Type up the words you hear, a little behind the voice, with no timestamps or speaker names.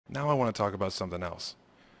Now I want to talk about something else.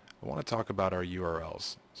 I want to talk about our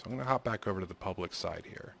URLs. So I'm going to hop back over to the public side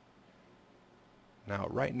here. Now,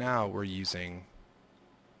 right now we're using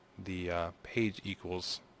the page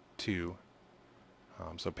equals 2.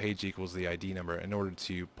 So page equals the ID number in order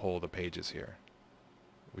to pull the pages here.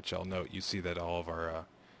 Which I'll note, you see that all of our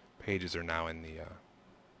pages are now in the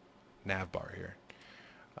nav bar here.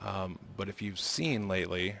 But if you've seen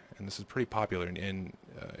lately, and this is pretty popular, and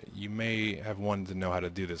you may have wanted to know how to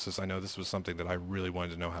do this, as I know this was something that I really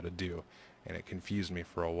wanted to know how to do, and it confused me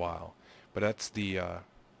for a while. But that's the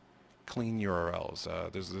clean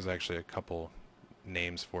URLs. There's actually a couple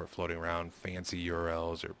names for it floating around, fancy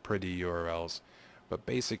URLs or pretty URLs. But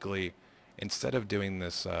basically, instead of doing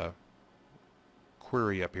this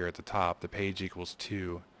query up here at the top, the page equals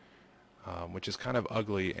 2, which is kind of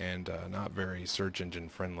ugly and not very search engine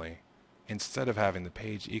friendly. Instead of having the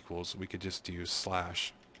page equals, we could just do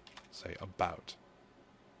slash, say, about,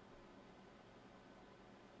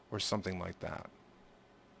 or something like that.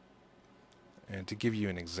 And to give you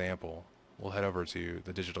an example, we'll head over to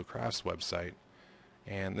the Digital Crafts website,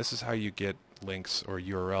 and this is how you get links or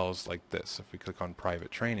URLs like this. If we click on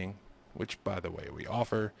private training, which by the way we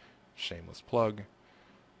offer, shameless plug,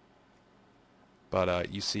 but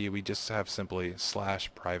you see we just have simply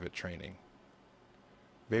slash private training.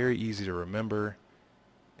 Very easy to remember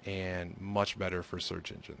and much better for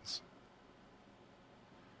search engines.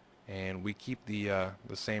 And we keep the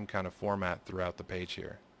same kind of format throughout the page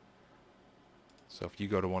here. So if you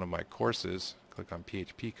go to one of my courses, click on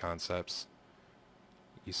PHP concepts,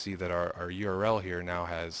 you see that our URL here now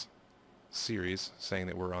has series, saying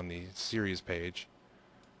that we're on the series page,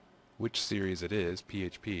 which series it is,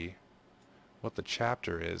 PHP, what the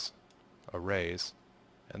chapter is, arrays,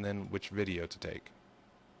 and then which video to take.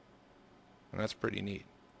 And that's pretty neat.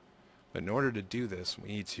 But in order to do this, we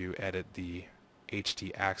need to edit the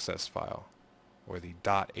htaccess file, or the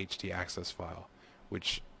 .htaccess file,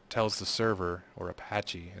 which tells the server, or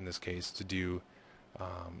Apache in this case, to do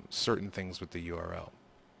certain things with the URL.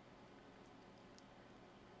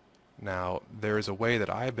 Now, there is a way that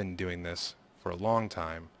I've been doing this for a long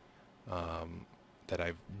time that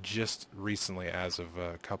I've just recently, as of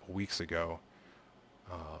a couple weeks ago,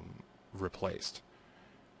 replaced.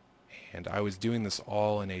 And I was doing this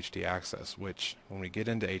all in htaccess, which when we get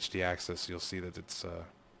into htaccess, you'll see that it's a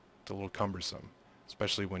little cumbersome,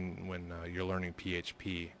 especially when you're learning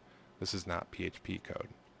PHP. This is not PHP code.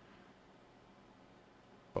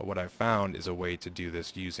 But what I found is a way to do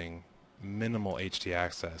this using minimal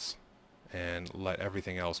htaccess and let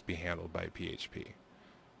everything else be handled by PHP.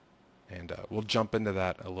 And we'll jump into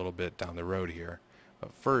that a little bit down the road here.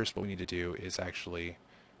 But first, what we need to do is actually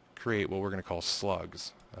create what we're going to call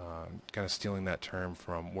slugs, kind of stealing that term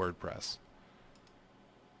from WordPress.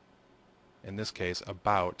 In this case,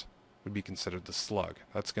 about would be considered the slug.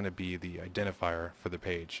 That's going to be the identifier for the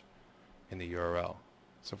page in the URL.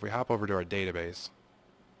 So if we hop over to our database,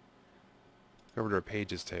 go over to our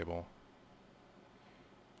pages table,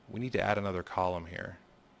 we need to add another column here.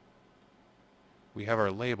 We have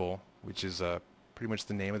our label, which is pretty much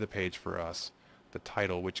the name of the page for us, the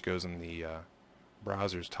title, which goes in the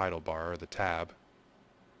browser's title bar, or the tab,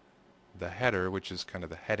 the header, which is kind of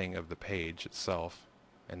the heading of the page itself,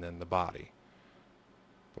 and then the body.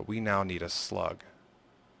 But we now need a slug.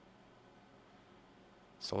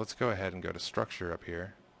 So let's go ahead and go to structure up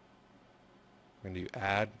here. We're going to do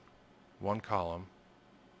add one column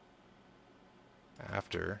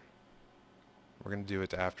after, we're going to do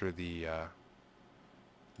it after the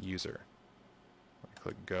user.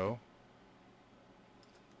 Click go,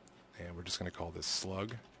 and we're just going to call this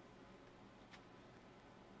slug,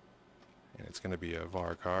 and it's going to be a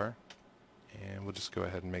varchar, and we'll just go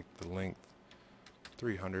ahead and make the length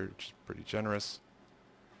 300, which is pretty generous,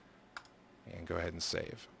 and go ahead and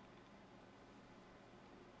save.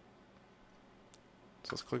 So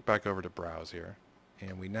let's click back over to browse here,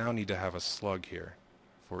 and we now need to have a slug here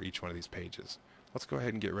for each one of these pages. Let's go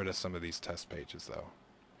ahead and get rid of some of these test pages though.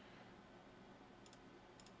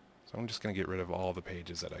 So I'm just going to get rid of all the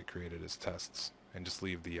pages that I created as tests and just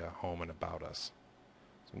leave the home and about us.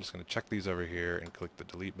 So I'm just going to check these over here and click the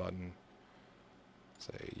delete button,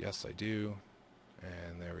 say yes I do,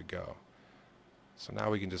 and there we go. So now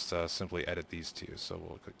we can just simply edit these two. So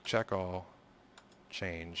we'll click check all,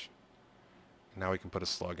 change, and now we can put a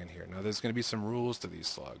slug in here. Now there's going to be some rules to these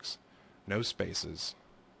slugs. No spaces.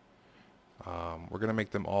 We're going to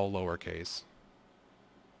make them all lowercase.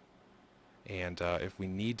 And if we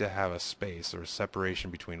need to have a space or a separation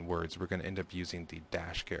between words, we're going to end up using the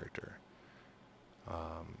dash character.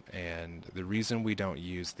 And the reason we don't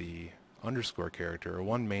use the underscore character, or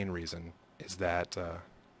one main reason, is that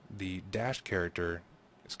the dash character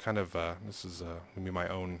is kind of, this is going to be my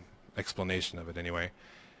own explanation of it anyway.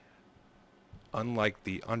 Unlike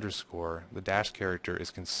the underscore, the dash character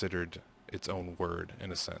is considered its own word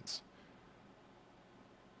in a sense.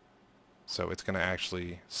 So it's going to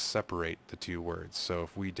actually separate the two words. So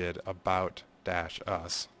if we did about dash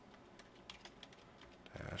us,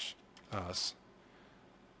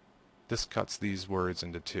 this cuts these words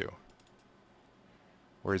into two.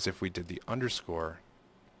 Whereas if we did the underscore,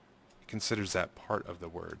 it considers that part of the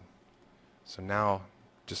word. So now,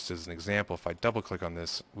 just as an example, if I double click on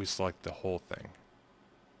this, we select the whole thing.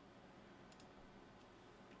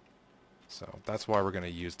 So that's why we're going to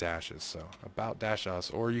use dashes. So about dash us,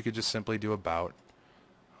 or you could just simply do about.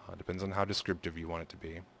 Depends on how descriptive you want it to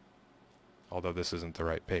be. Although this isn't the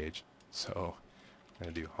right page. So I'm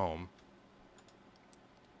going to do home.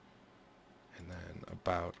 And then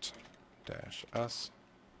about dash us.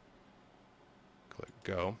 Click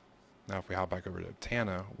go. Now if we hop back over to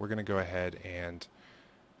Tana, we're going to go ahead and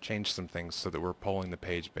change some things so that we're polling the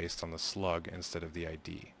page based on the slug instead of the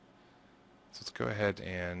ID. So let's go ahead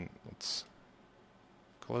and let's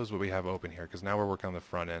close what we have open here, because now we're working on the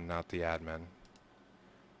front end, not the admin.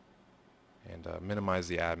 And minimize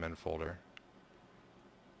the admin folder.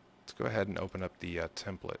 Let's go ahead and open up the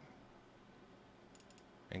template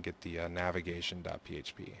and get the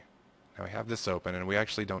navigation.php. Now we have this open, and we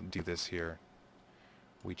actually don't do this here.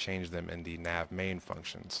 We change them in the nav main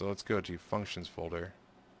function. So let's go to functions folder,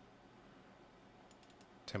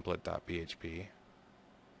 template.php.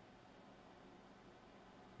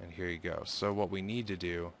 And here you go. So what we need to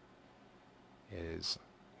do is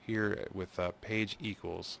here with page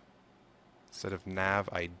equals, instead of nav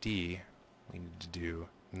ID, we need to do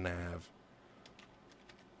nav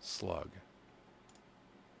slug.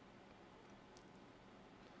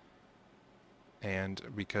 And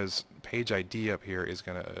because page ID up here is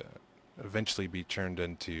going to eventually be turned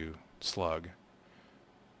into slug,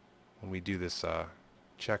 when we do this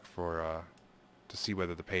check for to see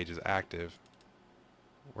whether the page is active,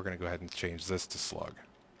 we're going to go ahead and change this to slug.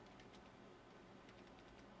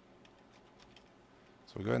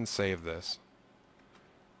 So we'll go ahead and save this.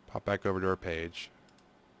 Pop back over to our page.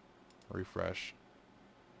 Refresh.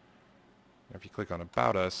 And if you click on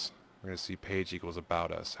About Us, we're going to see page equals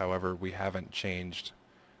About Us. However, we haven't changed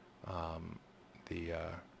the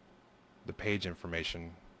page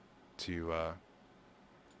information to...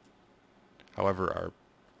 however, our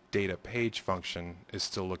data page function is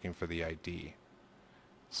still looking for the ID.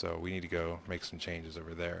 So we need to go make some changes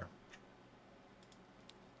over there.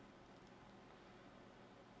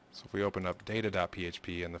 So if we open up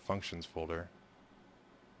data.php in the functions folder,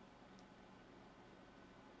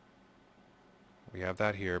 we have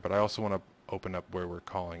that here, but I also want to open up where we're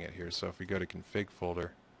calling it here. So if we go to config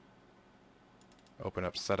folder, open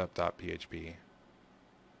up setup.php.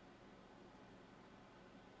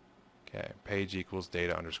 Okay, page equals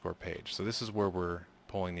data underscore page. So this is where we're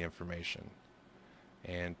pulling the information.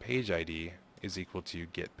 And page ID is equal to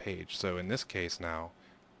get page. So in this case now,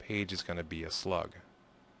 page is going to be a slug.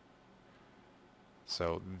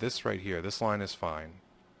 So this right here, this line is fine.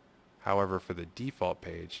 However, for the default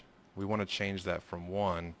page, we want to change that from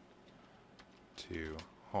 1 to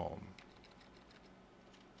home.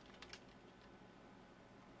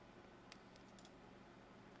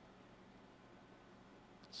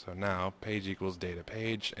 So now page equals data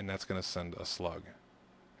page, and that's going to send a slug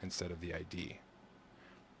instead of the ID.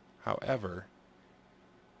 However,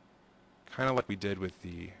 kind of like we did with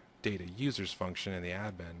the data users function in the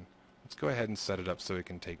admin, let's go ahead and set it up so it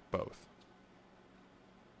can take both.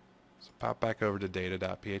 So pop back over to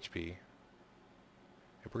data.php, and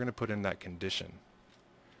we're going to put in that condition.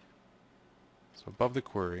 So above the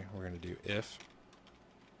query, we're going to do if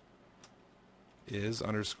is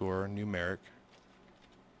underscore numeric,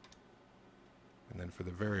 and then for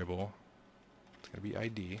the variable, it's going to be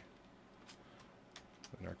ID.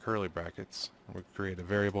 In our curly brackets, we'll create a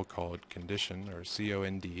variable called condition, or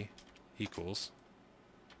COND, equals.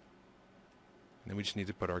 And then we just need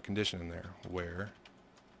to put our condition in there, where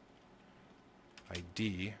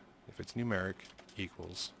ID, if it's numeric,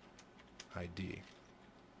 equals ID.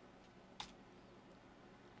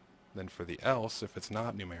 Then for the else, if it's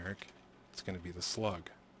not numeric, it's going to be the slug,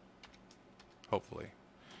 hopefully.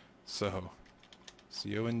 So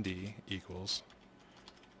COND equals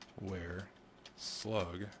where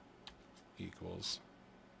slug equals,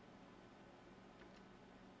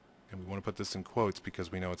 and we want to put this in quotes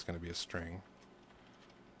because we know it's going to be a string,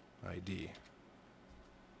 ID.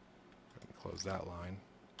 Close that line.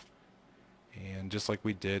 And just like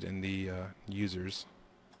we did in the users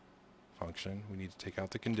function, we need to take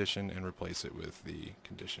out the condition and replace it with the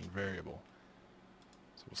condition variable.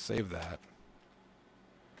 So we'll save that.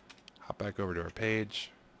 Hop back over to our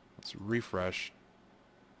page. Let's refresh.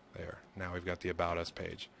 There. Now we've got the About Us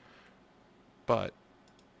page. But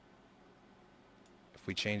if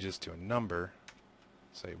we change this to a number,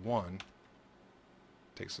 say 1,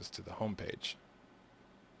 takes us to the home page.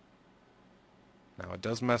 Now it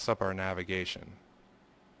does mess up our navigation,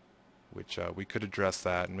 which we could address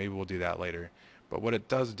that, and maybe we'll do that later. But what it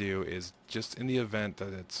does do is, just in the event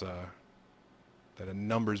that it's that a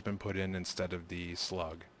number's been put in instead of the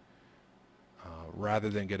slug, rather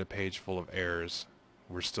than get a page full of errors,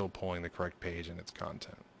 we're still pulling the correct page and its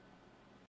content.